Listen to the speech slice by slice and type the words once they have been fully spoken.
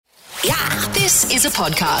Yeah, this is a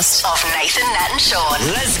podcast of Nathan, Nat and Shaun.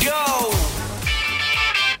 Let's go!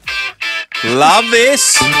 Love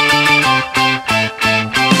this.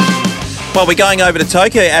 Well, we're going over to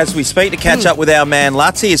Tokyo as we speak to catch up with our man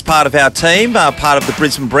Luttsy as part of our team, part of the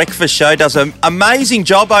Brisbane Breakfast Show. Does an amazing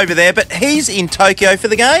job over there, but he's in Tokyo for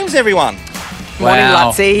the games, everyone. Morning,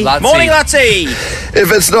 Luttsy. Morning, Luttsy. If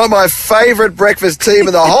it's not my favourite breakfast team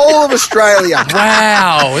in the whole of Australia.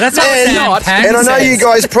 Wow, that's not. And I know you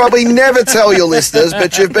guys probably never tell your listeners,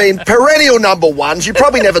 but you've been perennial number ones. You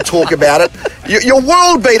probably never talk about it. You're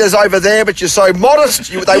world beaters over there, but you're so modest.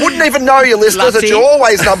 They wouldn't even know your listeners that you're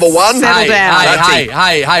always number one. Settle down.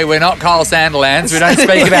 Hey, we're not Kyle Sandilands. We don't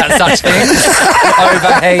speak about such things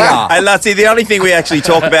over here. Hey, Luttsy, the only thing we actually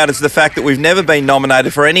talk about is the fact that we've never been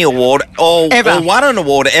nominated for any award or won an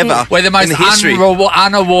award ever. We're the most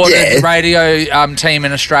unawarded radio team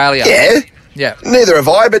in Australia. Yeah. Neither have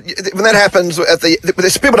I, but when that happens,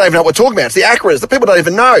 there's people don't even know what we're talking about. It's the ACRAs. The people don't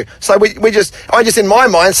even know. So I just in my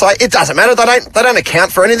mind say it doesn't matter. They don't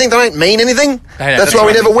account for anything. They don't mean anything. That's why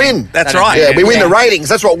we never win. That's right. Yeah, we win the ratings.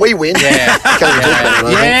 That's what we win. Yeah.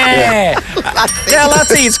 Yeah,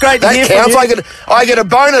 Luttsy, it's great to hear from you. I get a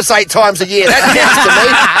bonus 8 times a year. That counts to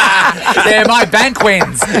me. Yeah, my bank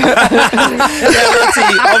wins.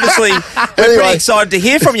 Luttsy, obviously, we're pretty excited to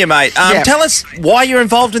hear from you, mate. Tell us why you're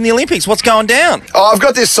involved in the Olympics. What's going down? I've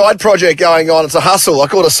got this side project going on. It's a hustle. I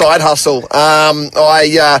call it a side hustle. I've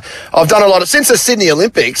done a lot since the Sydney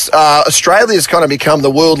Olympics. Australia's kind of become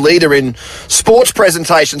the world leader in sports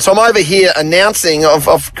presentation. So I'm over here announcing.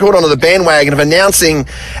 I've caught onto the bandwagon of announcing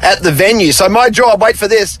at the venue. So my job, wait for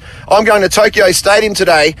this, I'm going to Tokyo Stadium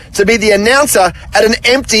today to be the announcer at an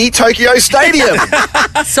empty Tokyo Stadium.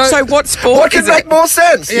 So what sport? What could make more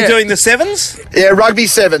sense? You're doing the sevens? Yeah, rugby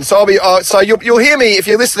sevens. So I'll be. So you'll hear me if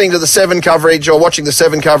you're listening to the seven coverage or watching the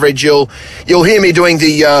seven coverage. You'll hear me doing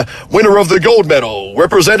the winner of the gold medal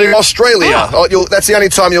representing Australia. That's the only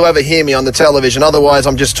time you'll ever hear me on the television. Otherwise,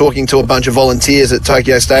 I'm just talking to a bunch of volunteers at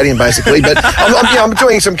Tokyo Stadium, basically. But I'm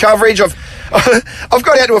doing some coverage. I've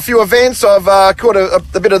got out to a few events. I've caught a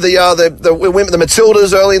bit of the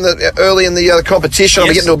Matildas early in the competition. I'll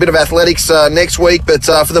be getting to a bit of athletics next week, but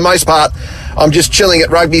for the most part, I'm just chilling at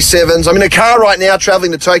rugby sevens. I'm in a car right now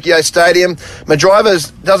travelling to Tokyo Stadium. My driver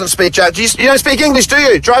doesn't speak. You don't speak English, do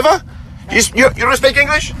you, driver? You don't speak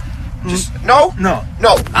English? No.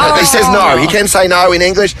 He says no. He can say no in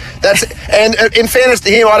English. And in fairness to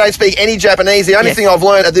him, I don't speak any Japanese. The only thing I've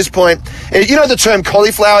learned at this point, you know the term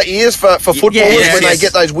cauliflower ears for footballers when they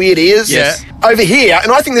get those weird ears? Yes. Over here,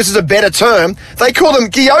 and I think this is a better term, they call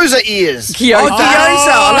them gyoza ears. Gyoza.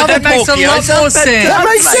 That makes a lot more sense. That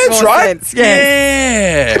makes sense, right?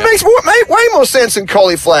 Yeah. It makes way more sense than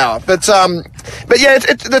cauliflower. But yeah,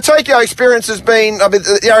 the Tokyo experience has been.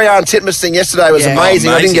 The Ariane Titmus thing yesterday was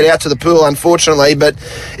amazing. I didn't get out to the pool, unfortunately, but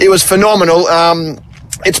it was phenomenal.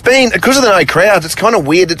 It's been, because of the no crowds, it's kind of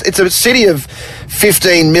weird. It's a city of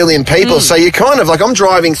 15 million people, so you're kind of like, I'm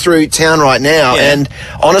driving through town right now, and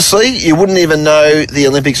honestly, you wouldn't even know the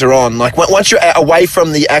Olympics are on. Like, once you're away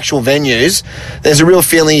from the actual venues, there's a real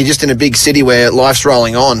feeling you're just in a big city where life's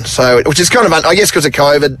rolling on. So, which is kind of, I guess because of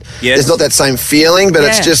COVID, there's not that same feeling, but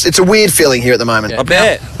it's a weird feeling here at the moment. I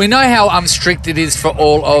bet. We know how strict it is for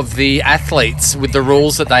all of the athletes with the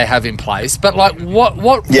rules that they have in place, but like, what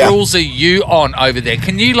rules are you on over there?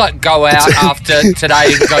 Can you like go out after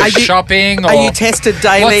today and go shopping? Are you tested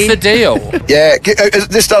daily? What's the deal? Yeah,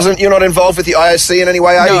 you're not involved with the IOC in any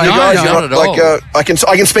way, are you? You guys? Not at all. I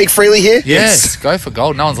can speak freely here? Yes, go for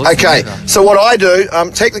gold. No one's listening. Okay, so what I do,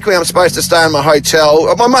 technically I'm supposed to stay in my hotel.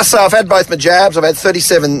 I must say I've had both my jabs. I've had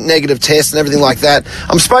 37 negative tests and everything like that.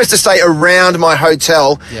 I'm supposed to stay around my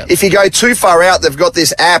hotel. Yep. If you go too far out, they've got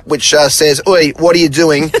this app which says, "Oi, what are you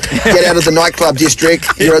doing? Get out of the nightclub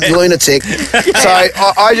district. You're a lunatic." So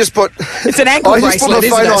I just put... It's an ankle bracelet, I just put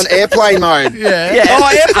my phone on airplane mode.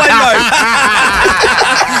 Airplane mode.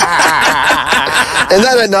 And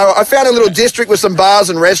they don't know. I found a little district with some bars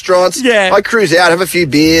and restaurants. Yeah. I cruise out, have a few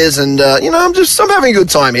beers, and I'm having a good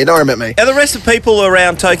time here. Don't worry about me. Are the rest of people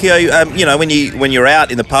around Tokyo, when you're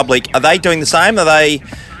out in the public, are they doing the same? Are they?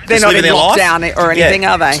 They're not in lockdown or anything,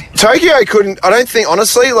 are they? Tokyo couldn't, I don't think,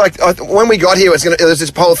 honestly, when we got here, there was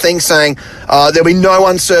this whole thing saying there'll be no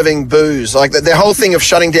one serving booze. Like, the whole thing of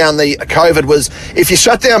shutting down the COVID was, if you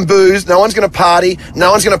shut down booze, no one's going to party,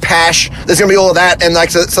 no one's going to pash, there's going to be all of that, and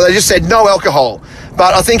so they just said no alcohol.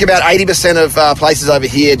 But I think about 80% of places over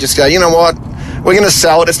here just go, you know what, We're going to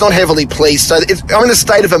sell it. It's not heavily policed. So I'm in a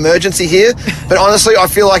state of emergency here. But honestly, I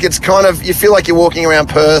feel like it's kind of, you feel like you're walking around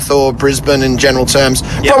Perth or Brisbane in general terms.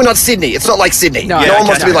 Yep. Probably not Sydney. It's not like Sydney. No one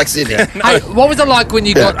wants to be like Sydney. Hey, what was it like when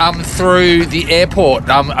you got through the airport,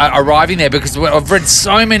 arriving there? Because I've read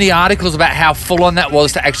so many articles about how full on that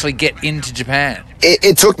was to actually get into Japan.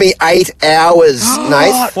 It took me 8 hours,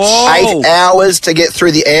 Nate. Whoa. 8 hours to get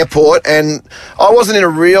through the airport, and I wasn't in a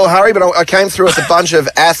real hurry, but I came through with a bunch of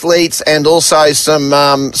athletes and also some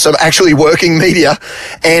actually working media,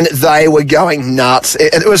 and they were going nuts.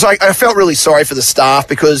 It was like, I felt really sorry for the staff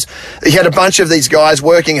because you had a bunch of these guys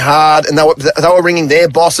working hard, and they were ringing their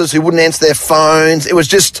bosses who wouldn't answer their phones. It was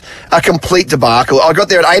just a complete debacle. I got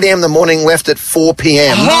there at 8 a.m. in the morning, left at 4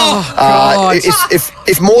 p.m.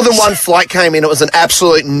 If more than one flight came in, it was an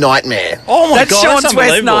absolute nightmare. Oh my God, Sean's that's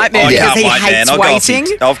worst nightmare because he hates waiting.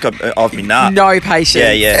 I've been nuts. No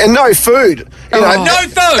patience. Yeah. And no food. You know, no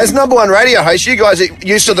food. As number one radio host, you guys are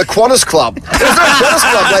used to the Qantas Club. There's no Qantas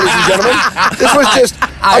Club, ladies and gentlemen. This was just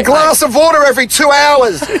a glass of water every 2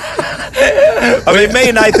 hours. I mean, me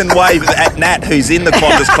and Nathan wave at Nat, who's in the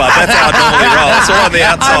Qantas Club. That's how I normally roll. It's all on the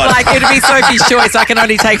outside. I'm like, it'll be Sophie's choice. I can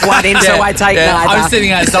only take one in, so I take neither. I'm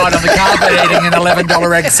sitting outside on the carpet eating an $11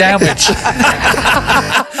 egg sandwich.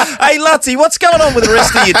 Hey, Luttsy, what's going on with the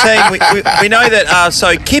rest of your team? We know that,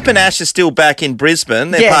 so Kip and Ash are still back in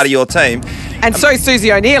Brisbane. They're part of your team. And so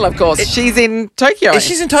Susie O'Neill, of course. She's in Tokyo.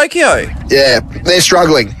 She's in Tokyo. Yeah, they're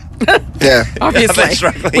struggling. Yeah. Obviously.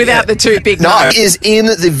 Without the two big No, is in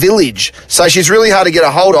the village. So she's really hard to get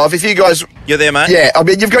a hold of. If you guys... You're there, mate? Yeah, I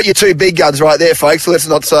mean, you've got your two big guns right there, folks. Let's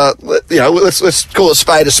not, let's call it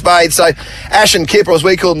spade a spade. So Ash and Kip, or as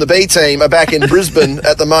we call them, the B team, are back in Brisbane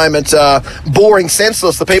at the moment, boring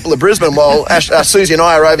senseless the people of Brisbane, while Susie and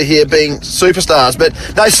I are over here being superstars. But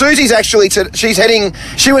no, Susie's actually,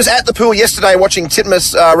 she was at the pool yesterday watching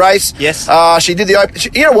Titmus race. Yes. She did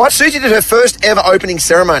you know what? Susie did her first ever opening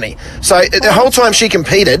ceremony. So the whole time she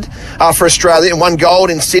competed for Australia and won gold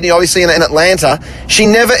in Sydney, obviously, and Atlanta, she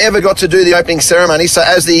never ever got to do the opening ceremony. So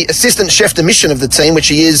as the assistant chef de mission of the team, which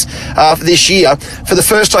she is this year, for the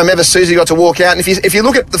first time ever, Susie got to walk out. And if you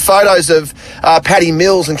look at the photos of Patty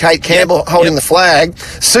Mills and Kate Campbell holding the flag,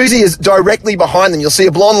 Susie is directly behind them. You'll see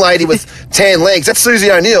a blonde lady with tan legs. That's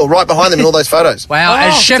Susie O'Neill right behind them in all those photos. Wow.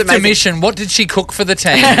 As chef de mission, what did she cook for the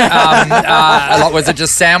team? Was it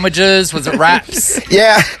just sandwiches? Was it wraps?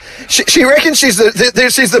 Yeah. She reckons she's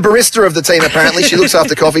the barista of the team, apparently. She looks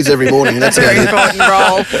after coffees every morning. That's a very important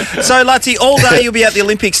role. So, Luttsy, all day you'll be at the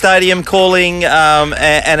Olympic Stadium calling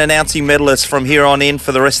and announcing medalists from here on in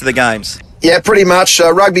for the rest of the games. Yeah, pretty much.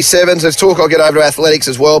 Rugby sevens. There's talk I'll get over to athletics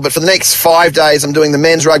as well. But for the next 5 days, I'm doing the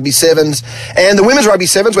men's rugby sevens and the women's rugby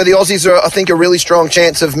sevens, where the Aussies are, I think, a really strong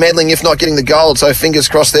chance of medaling, if not getting the gold. So fingers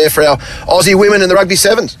crossed there for our Aussie women in the rugby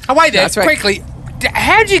sevens. Oh, wait there, quickly.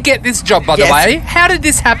 How did you get this job, by the way? How did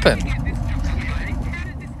this happen?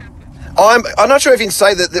 I'm not sure if you can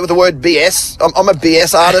say the word BS. I'm a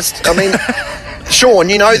BS artist. I mean, Shaun,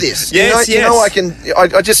 you know this. Yes, you know I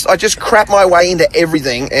just crap my way into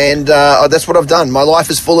everything, and that's what I've done. My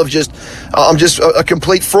life is full of I'm just a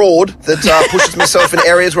complete fraud that pushes myself in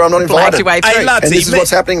areas where I'm not invited. Hey, Luttsy, and this is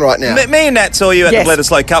what's happening right now. Me and Nat saw you at the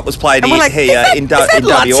Bledisloe Cup was played here in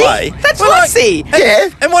WA. That's Luttsy. Yeah.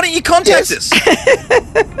 And why don't you contact us?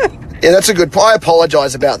 Yeah, that's a good point. I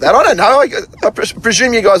apologise about that. I don't know. I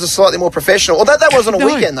presume you guys are slightly more professional. Well, that wasn't a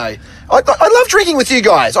weekend, though. I love drinking with you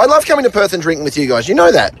guys. I love coming to Perth and drinking with you guys. You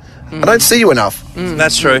know that. I don't see you enough.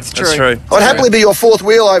 That's true. That's true. I'd happily be your fourth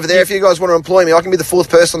wheel over there if you guys want to employ me. I can be the fourth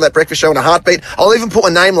person on that breakfast show in a heartbeat. I'll even put my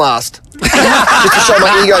name last. Just to show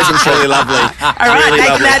my ego's in check. Really lovely. All right,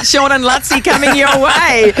 Nathan, Nat, Shaun and Luttsy coming your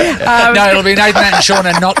way. No, it'll be Nathan, Nat and Shaun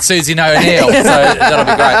and not Susie O'Neill. So that'll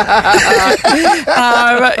be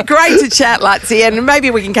great. Great to chat, Luttsy, and maybe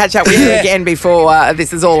we can catch up with you again before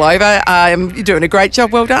this is all over. You're doing a great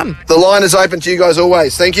job. Well done. The line is open to you guys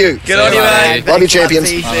always. Thank you. Good on you, mate. Love you, champions.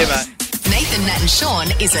 See you, mate. Nathan, Nat and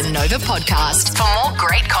Shaun is a Nova podcast. For more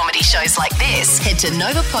great comedy shows like this, head to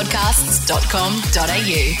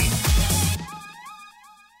novapodcasts.com.au.